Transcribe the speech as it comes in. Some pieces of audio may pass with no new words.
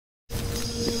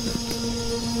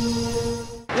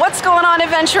What's going on,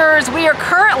 adventurers? We are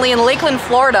currently in Lakeland,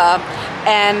 Florida,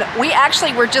 and we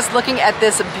actually were just looking at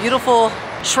this beautiful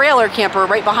trailer camper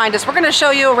right behind us. We're going to show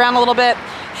you around a little bit.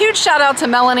 Huge shout out to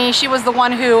Melanie. She was the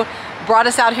one who brought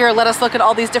us out here, let us look at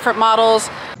all these different models.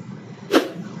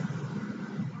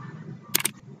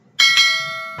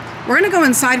 We're going to go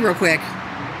inside real quick.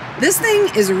 This thing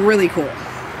is really cool.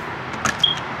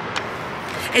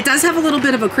 It does have a little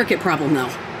bit of a cricket problem though.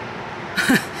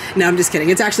 No, I'm just kidding.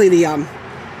 It's actually the,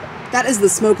 that is the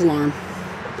smoke alarm.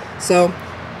 So,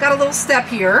 got a little step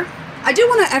here. I do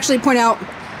want to actually point out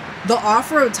the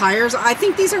off-road tires. I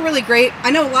think these are really great.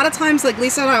 I know a lot of times, like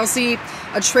Lisa and I will see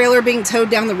a trailer being towed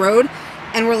down the road,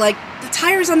 and we're like, the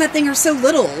tires on that thing are so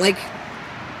little. Like,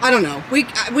 I don't know.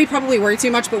 We probably worry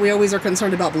too much, but we always are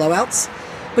concerned about blowouts.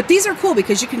 But these are cool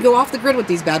because you can go off the grid with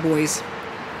these bad boys.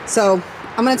 So,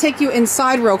 I'm going to take you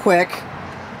inside real quick.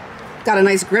 Got a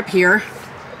nice grip here.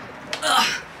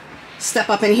 Ugh. Step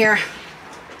up in here.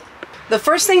 The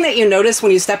first thing that you notice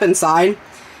when you step inside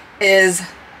is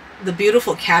the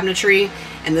beautiful cabinetry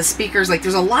and the speakers. Like,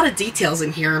 there's a lot of details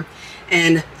in here,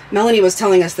 and Melanie was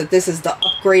telling us that this is the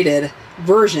upgraded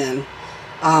version.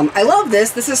 I love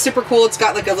this. This is super cool. It's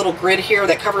got like a little grid here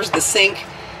that covers the sink,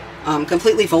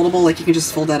 completely foldable. Like, you can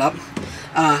just fold that up.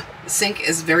 The sink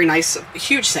is very nice.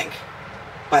 Huge sink,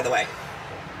 by the way.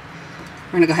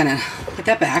 We're gonna go ahead and put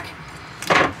that back.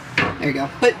 There you go.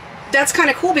 But that's kind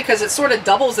of cool because it sort of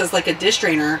doubles as like a dish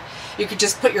drainer. You could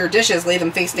just put your dishes, lay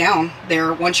them face down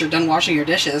there once you're done washing your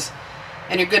dishes,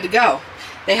 and you're good to go.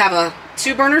 They have a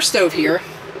 2-burner stove here.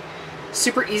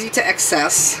 Super easy to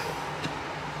access.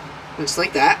 Looks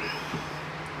like that.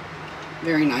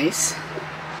 Very nice.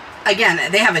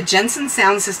 Again, they have a Jensen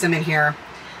sound system in here.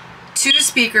 2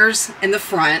 speakers in the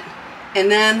front,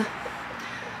 and then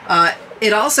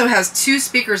it also has 2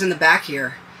 speakers in the back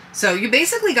here. So you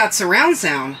basically got surround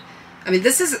sound. I mean,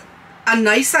 this is a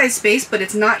nice size space, but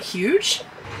it's not huge.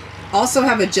 Also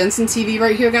have a Jensen TV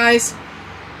right here, guys.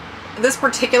 This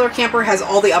particular camper has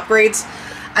all the upgrades.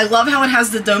 I love how it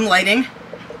has the dome lighting,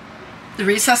 the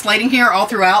recessed lighting here all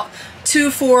throughout.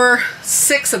 2, 4,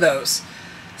 6 of those.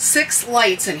 6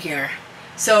 lights in here.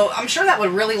 So I'm sure that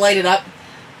would really light it up.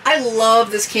 I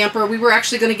love this camper. We were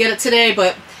actually going to get it today,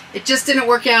 but it just didn't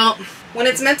work out. When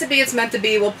it's meant to be, it's meant to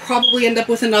be. We'll probably end up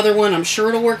with another one. I'm sure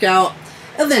it'll work out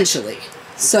eventually.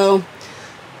 So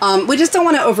we just don't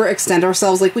want to overextend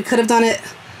ourselves. Like, we could have done it,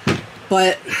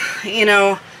 but you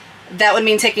know, that would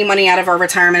mean taking money out of our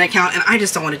retirement account, and I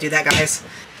just don't want to do that, guys.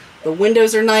 The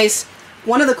windows are nice.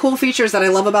 One of the cool features that I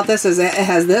love about this is it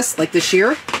has this, like the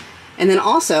sheer, and then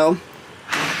also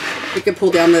you can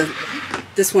pull down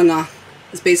this one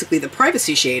is basically the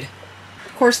privacy shade.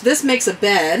 Of course, this makes a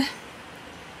bed,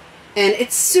 and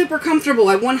it's super comfortable.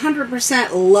 I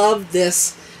 100% love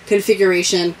this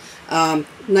configuration.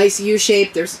 Nice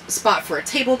U-shape. There's a spot for a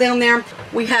table down there.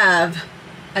 We have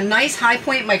a nice high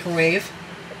point microwave.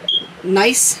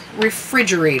 Nice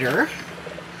refrigerator.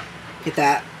 Get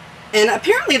that. And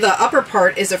apparently the upper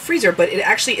part is a freezer, but it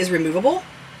actually is removable.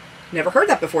 Never heard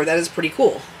that before. That is pretty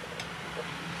cool.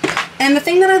 And the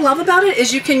thing that I love about it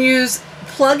is you can use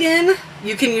plug-in,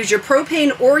 you can use your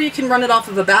propane, or you can run it off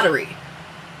of a battery.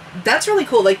 That's really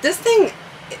cool. Like, this thing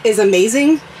is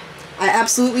amazing. I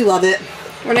absolutely love it.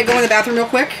 We're gonna go in the bathroom real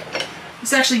quick.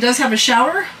 This actually does have a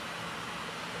shower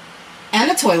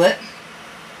and a toilet.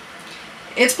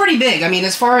 It's pretty big. I mean,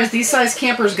 as far as these size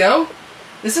campers go,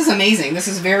 this is amazing. This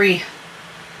is very,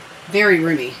 very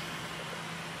roomy.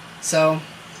 So,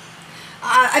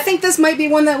 I think this might be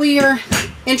one that we are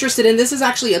interested in. This is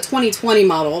actually a 2020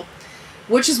 model,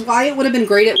 which is why it would have been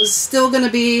great. It was still going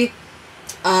to be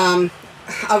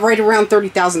right around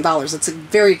 $30,000. It's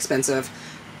very expensive.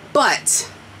 But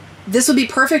this would be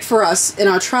perfect for us in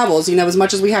our travels. You know, as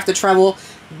much as we have to travel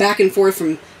back and forth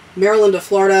from Maryland to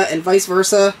Florida and vice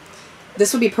versa,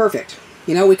 this would be perfect.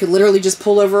 You know, we could literally just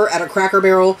pull over at a Cracker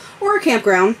Barrel or a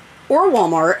campground or a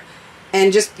Walmart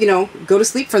and just, you know, go to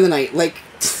sleep for the night. Like,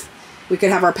 we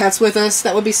could have our pets with us.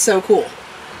 That would be so cool.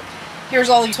 Here's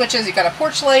all these switches. You got a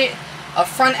porch light, a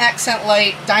front accent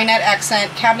light, dinette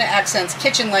accent, cabinet accents,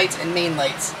 kitchen lights, and main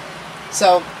lights.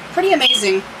 So, pretty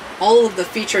amazing, all of the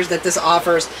features that this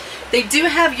offers. They do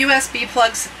have USB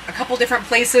plugs a couple different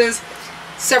places,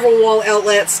 several wall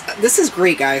outlets. This is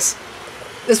great, guys.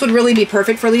 This would really be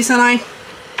perfect for Lisa and I.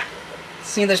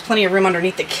 See, there's plenty of room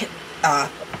underneath the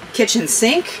kitchen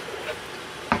sink.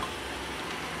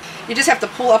 You just have to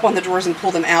pull up on the drawers and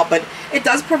pull them out, but it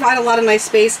does provide a lot of nice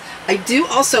space. I do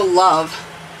also love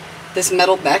this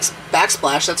metal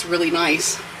backsplash. That's really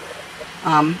nice.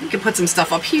 You can put some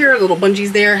stuff up here, little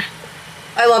bungees there.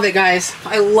 I love it, guys.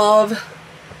 I love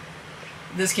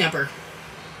this camper.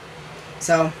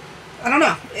 So, I don't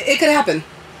know. It could happen.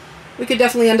 We could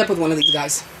definitely end up with one of these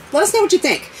guys. Let us know what you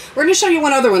think. We're going to show you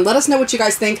one other one. Let us know what you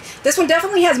guys think. This one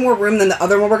definitely has more room than the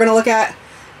other one we're going to look at,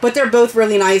 but they're both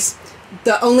really nice.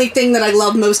 The only thing that I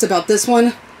love most about this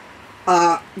one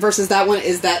versus that one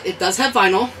is that it does have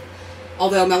vinyl,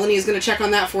 although Melanie is going to check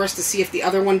on that for us to see if the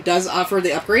other one does offer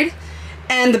the upgrade.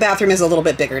 And the bathroom is a little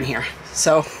bit bigger in here.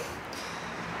 So,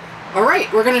 all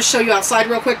right, we're going to show you outside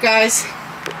real quick, guys.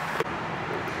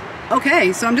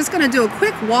 Okay, so I'm just going to do a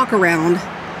quick walk around,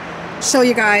 show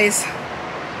you guys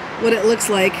what it looks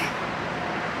like.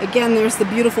 Again, there's the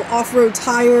beautiful off-road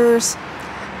tires.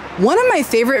 One of my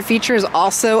favorite features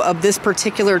also of this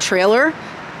particular trailer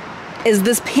is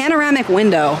this panoramic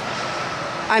window.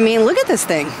 I mean, look at this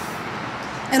thing.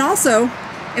 And also,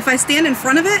 if I stand in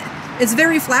front of it, it's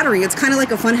very flattering. It's kind of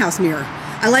like a funhouse mirror.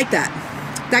 I like that.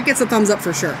 That gets a thumbs up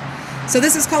for sure. So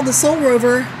this is called the Soul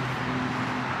Rover,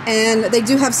 and they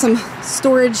do have some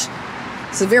storage.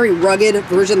 It's a very rugged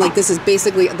version. Like, this is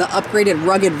basically the upgraded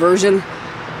rugged version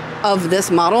of this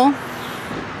model.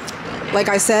 Like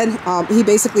I said, he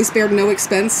basically spared no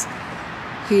expense.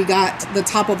 He got the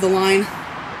top of the line,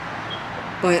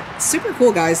 but super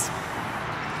cool, guys.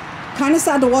 Kind of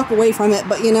sad to walk away from it,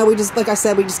 but you know, we just, like I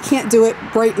said, we just can't do it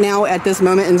right now at this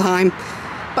moment in time.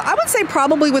 But I would say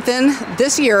probably within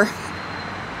this year,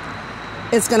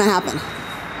 it's gonna happen.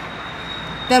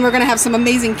 Then we're gonna have some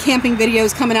amazing camping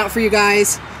videos coming out for you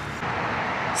guys.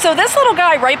 So this little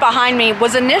guy right behind me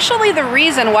was initially the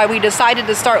reason why we decided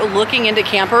to start looking into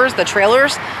campers, the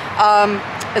trailers,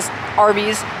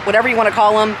 RVs, whatever you want to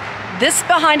call them. This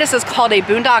behind us is called a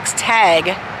Boondocks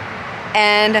Tag,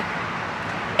 and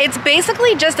it's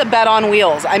basically just a bed on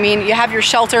wheels. I mean, you have your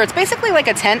shelter. It's basically like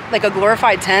a tent, like a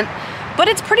glorified tent, but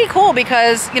it's pretty cool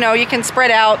because, you know, you can spread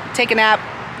out, take a nap,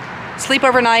 sleep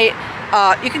overnight.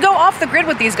 You can go off the grid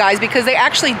with these guys because they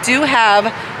actually do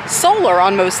have solar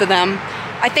on most of them.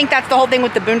 I think that's the whole thing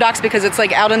with the Boondocks, because it's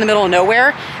like out in the middle of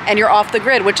nowhere and you're off the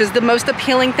grid, which is the most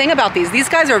appealing thing about these. These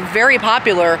guys are very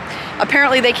popular.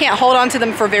 Apparently they can't hold on to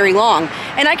them for very long,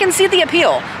 and I can see the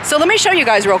appeal. So let me show you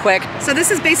guys real quick. So this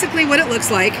is basically what it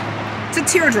looks like. It's a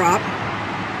teardrop.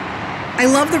 I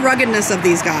love the ruggedness of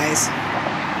these guys.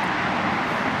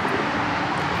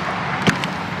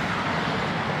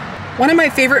 One of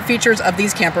my favorite features of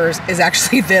these campers is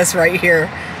actually this right here.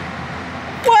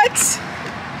 What?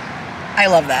 I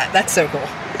love that. That's so cool.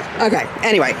 Okay,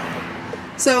 anyway.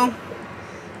 So,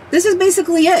 this is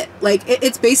basically it. Like,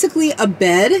 it's basically a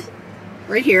bed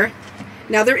right here.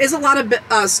 Now, there is a lot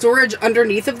of storage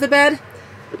underneath of the bed.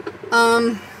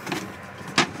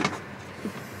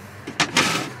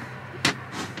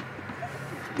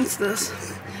 What's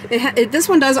this? This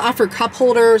one does offer cup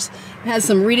holders. It has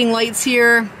some reading lights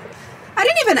here. I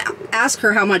didn't even ask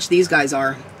her how much these guys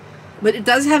are, but it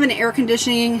does have an air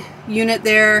conditioning unit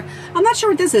there. I'm not sure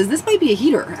what this is. This might be a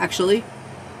heater, actually.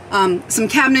 Some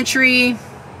cabinetry,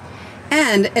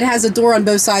 and it has a door on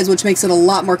both sides, which makes it a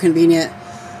lot more convenient.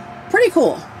 Pretty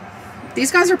cool.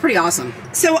 These guys are pretty awesome.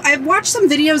 So I've watched some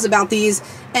videos about these,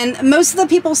 and most of the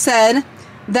people said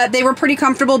that they were pretty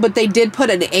comfortable, but they did put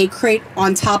an egg crate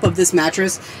on top of this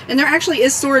mattress, and there actually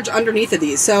is storage underneath of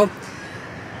these. So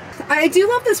I do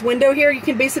love this window here. You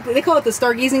can basically, they call it the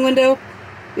stargazing window,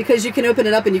 because you can open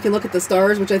it up and you can look at the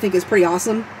stars, which I think is pretty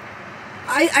awesome.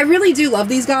 I really do love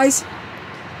these guys.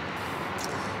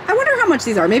 I wonder how much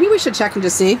these are. Maybe we should check and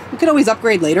just see. We could always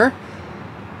upgrade later.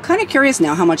 Kind of curious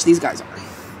now how much these guys are.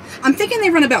 I'm thinking they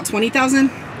run about $20,000.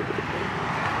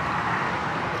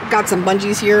 Got some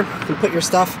bungees here. You can put your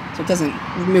stuff so it doesn't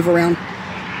move around.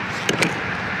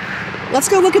 Let's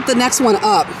go look at the next one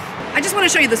up. I just want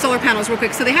to show you the solar panels real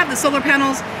quick. So they have the solar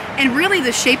panels, and really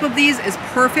the shape of these is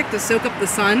perfect to soak up the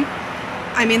sun.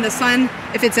 I mean, the sun,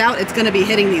 if it's out, it's going to be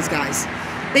hitting these guys.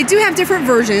 They do have different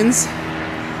versions.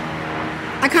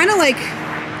 I kind of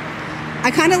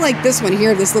like this one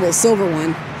here, this little silver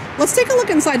one. Let's take a look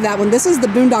inside that one. This is the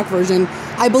Boondock version.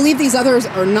 I believe these others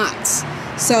are not.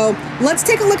 So let's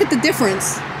take a look at the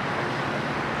difference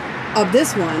of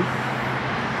this one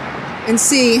and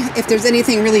see if there's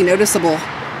anything really noticeable.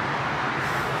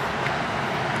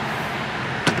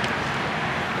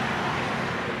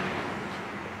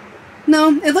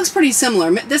 No, it looks pretty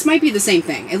similar. This might be the same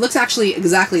thing. It looks actually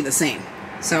exactly the same.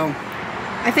 So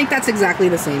I think that's exactly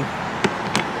the same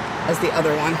as the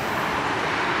other one.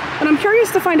 But I'm curious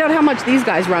to find out how much these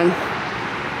guys run.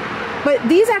 But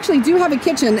these actually do have a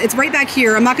kitchen. It's right back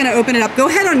here. I'm not going to open it up. Go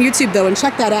ahead on YouTube, though, and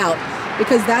check that out,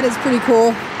 because that is pretty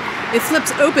cool. It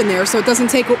flips open there, so it doesn't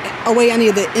take away any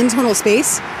of the internal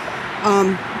space.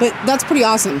 But that's pretty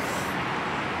awesome.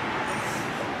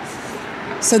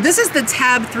 So this is the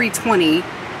Tab 320,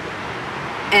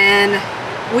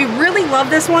 and we really love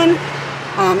this one.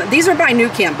 These are by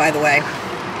Nucamp, by the way.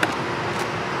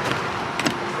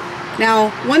 Now,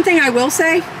 one thing I will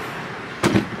say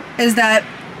is that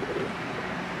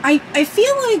I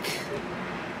feel like,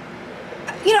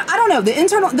 you know, I don't know,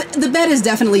 the bed is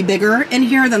definitely bigger in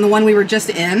here than the one we were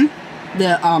just in,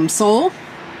 the sole,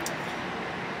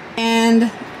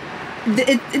 and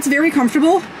it's very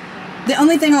comfortable. The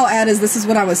only thing I'll add is, this is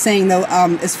what I was saying though,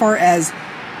 as far as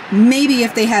maybe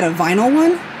if they had a vinyl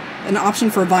one, an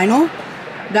option for vinyl,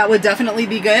 that would definitely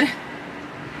be good.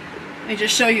 Let me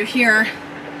just show you here.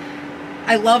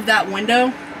 I love that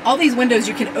window. All these windows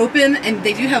you can open, and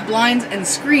they do have blinds and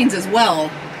screens as well.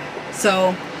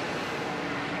 So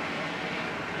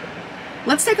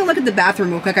let's take a look at the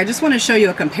bathroom real quick. I just want to show you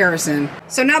a comparison.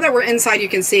 So now that we're inside, you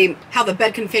can see how the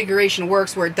bed configuration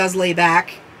works, where it does lay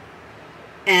back.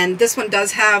 And this one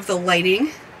does have the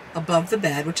lighting above the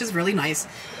bed, which is really nice.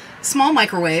 Small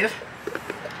microwave.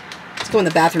 Let's go in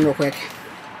the bathroom real quick.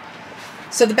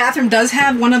 So the bathroom does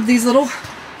have one of these little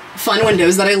fun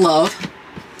windows that I love.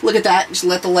 Look at that, just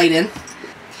let the light in.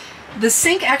 The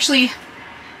sink actually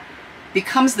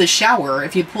becomes the shower.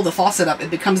 If you pull the faucet up,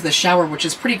 it becomes the shower, which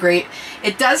is pretty great.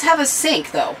 It does have a sink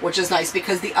though, which is nice,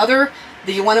 because the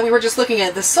one that we were just looking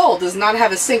at, the Soul, does not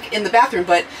have a sink in the bathroom,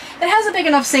 but it has a big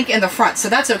enough sink in the front, so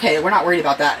that's okay. We're not worried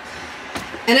about that.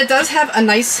 And it does have a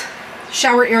nice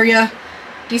shower area,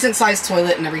 decent sized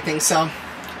toilet and everything, so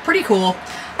pretty cool.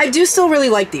 I do still really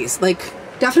like these. Like,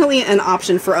 definitely an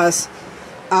option for us.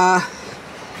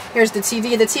 Here's the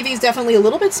TV. The TV is definitely a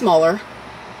little bit smaller,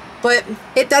 but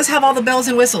it does have all the bells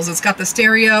and whistles. It's got the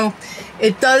stereo.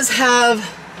 It does have,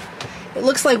 it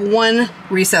looks like one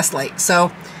recessed light. So,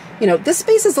 you know, this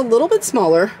space is a little bit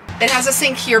smaller. It has a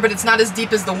sink here, but it's not as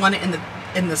deep as the one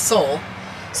in the Soul.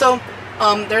 So,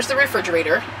 there's the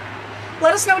refrigerator.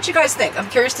 Let us know what you guys think. I'm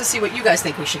curious to see what you guys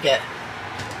think we should get.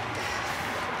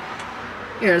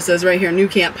 Here it says right here,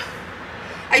 Nucamp.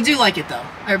 I do like it though.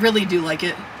 I really do like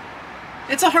it.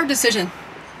 It's a hard decision.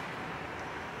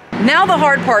 Now the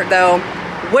hard part though,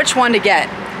 which one to get.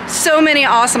 So many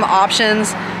awesome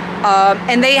options.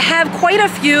 And they have quite a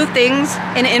few things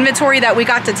in inventory that we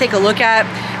got to take a look at.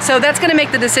 So that's gonna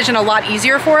make the decision a lot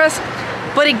easier for us.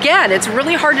 But again, it's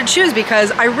really hard to choose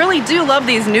because I really do love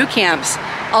these Nucamps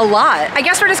a lot. I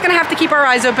guess we're just gonna have to keep our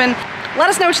eyes open. Let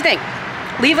us know what you think.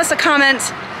 Leave us a comment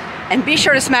and be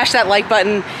sure to smash that like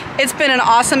button. It's been an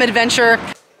awesome adventure.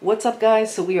 What's up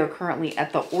guys? So we are currently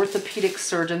at the orthopedic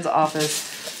surgeon's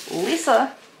office.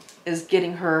 Lisa is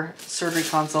getting her surgery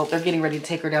consult. They're getting ready to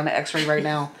take her down to x-ray right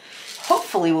now.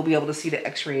 Hopefully we'll be able to see the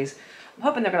x-rays. I'm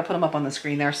hoping they're gonna put them up on the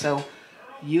screen there so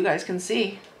you guys can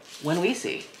see when we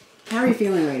see. How are you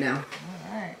feeling right now?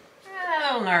 All right.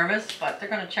 A little nervous, but they're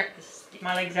gonna check this, get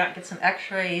my legs out, get some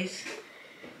x-rays,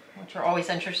 which are always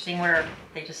interesting, where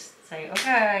they just say,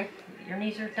 okay, your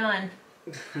knees are done.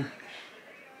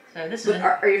 So this is.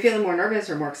 Are you feeling more nervous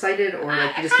or more excited, or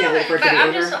like you just can't wait for it to be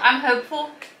over? I'm hopeful.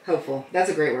 Hopeful. That's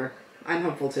a great word. I'm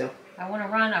hopeful too. I want to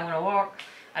run. I want to walk.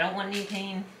 I don't want knee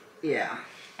pain. Yeah.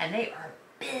 And they are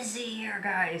busy here,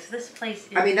 guys. This place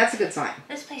is. I mean, that's a good sign.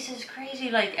 This place is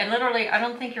crazy. Like, and literally, I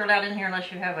don't think you're allowed in here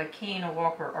unless you have a cane, a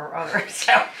walker, or other.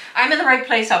 So I'm in the right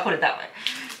place. I'll put it that way.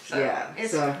 So yeah.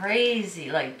 It's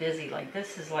crazy, like busy. Like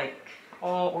this is like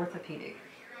all orthopedic.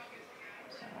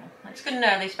 So it's good to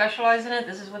know they specialize in it.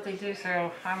 This is what they do.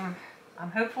 So I'm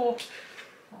hopeful.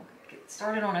 I'll get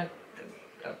started on a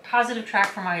positive track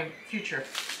for my future.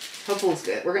 Hopeful is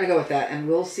good. We're gonna go with that, and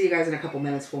we'll see you guys in a couple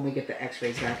minutes when we get the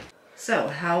x-rays back. So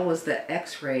how was the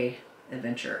x-ray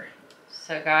adventure?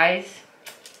 So guys,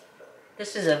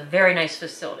 this is a very nice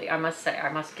facility. I must say,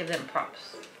 I must give them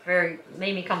props. Made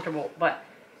me comfortable. But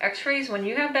x-rays, when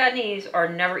you have bad knees, are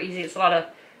never easy. It's a lot of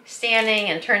standing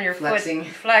and turn your foot,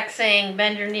 flexing,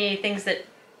 bend your knee, things that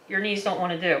your knees don't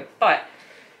want to do. But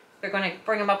they're going to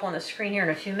bring them up on the screen here in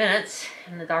a few minutes,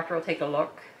 and the doctor will take a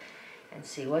look and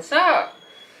see what's up.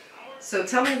 So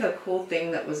tell me the cool thing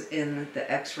that was in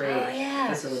the x-ray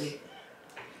facility.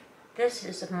 This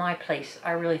is my place.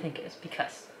 I really think it is,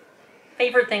 because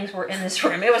favorite things were in this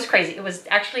room. It was crazy. It was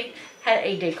actually had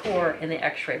a decor in the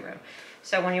x-ray room.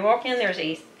 So when you walk in, there's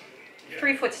a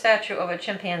 3-foot statue of a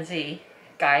chimpanzee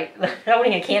guy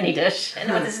holding a candy dish,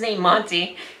 and with his name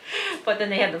Monty. But then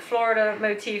they had the Florida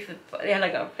motif. They had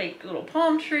like a fake little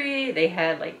palm tree. They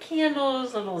had like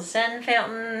candles, little Zen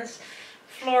fountains,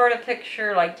 Florida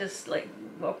picture, like just like,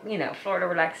 you know, Florida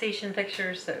relaxation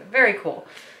pictures. So very cool.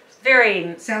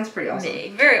 Very sounds pretty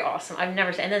awesome. Very awesome. I've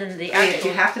never seen. And then the actual, if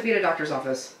you have to be at a doctor's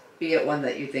office, be at one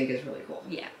that you think is really cool.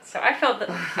 Yeah. So I felt a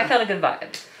good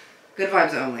vibe. Good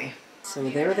vibes only. So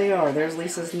there they are. There's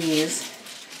Lisa's knees.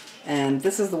 And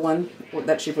this is the one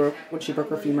that she broke when she broke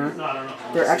her femur.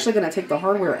 They're actually going to take the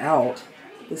hardware out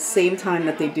the same time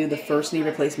that they do the first knee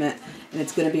replacement, and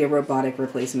it's going to be a robotic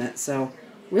replacement. So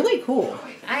really cool.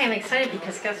 I am excited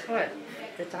because guess what?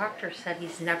 The doctor said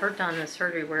he's never done a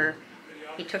surgery where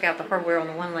he took out the hardware on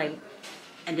the one leg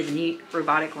and did the knee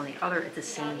robotic on the other at the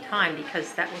same time,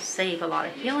 because that will save a lot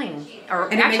of healing.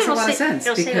 And it makes a lot of sense.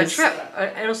 It'll save a trip.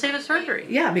 It'll save a surgery.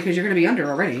 Yeah, because you're going to be under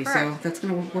already, Correct. so that's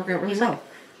going to work out really well. Like,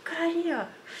 good idea.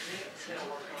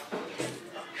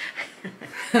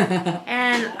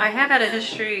 And I have had a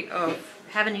history of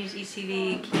having used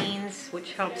ECV canes,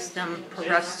 which helps them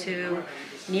progress to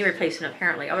knee replacement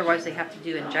apparently. Otherwise, they have to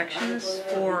do injections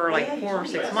for like 4 or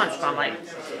 6 months. But I'm like,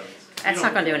 that's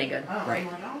not going to do any good. Right.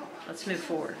 Let's move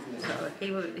forward. So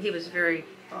he was very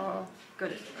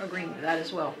good at agreeing with that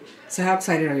as well. So how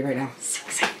excited are you right now? So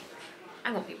excited.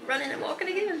 I won't be running and walking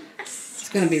again. Yes. It's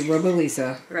going to be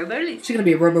Robo-Lisa. Robo-Lisa. She's going to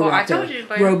be a Robo-Raptor. Well, I told you.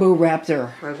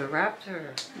 Robo-Raptor.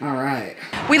 Robo-Raptor. All right.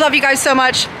 We love you guys so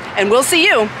much, and we'll see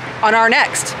you on our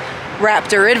next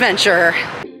Raptor adventure.